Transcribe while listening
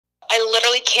I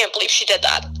literally can't believe she did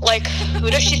that. Like,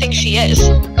 who does she think she is?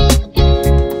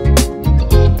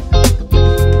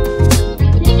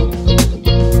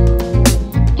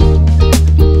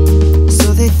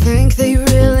 So they think they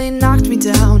really knocked me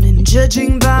down, and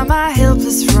judging by my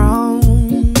helpless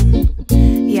frown,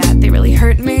 yeah, they really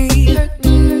hurt me.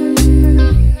 And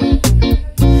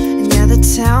yeah,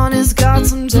 the town has got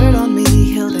some dirt on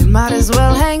me. Hell, they might as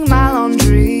well hang my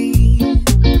laundry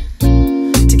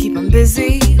to keep them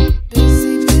busy.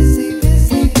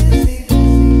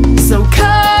 So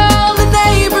call the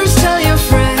neighbors, tell your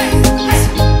friends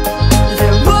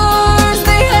their words,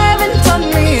 they haven't done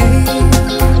me.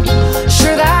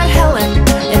 Sure, that Helen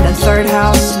in the third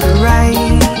house to the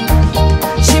right,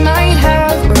 she might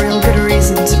have a real good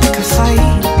reason to pick a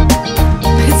fight.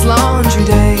 It's laundry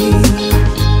day.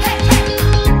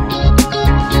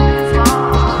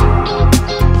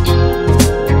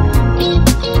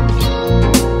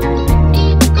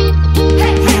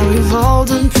 Yeah, we've all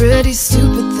done pretty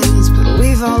stupid things, but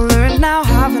we've all learned now,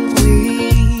 haven't we?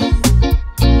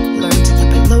 Learned to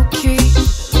keep it low-key.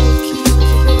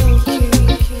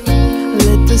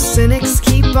 Let the cynics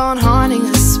keep on haunting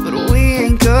us.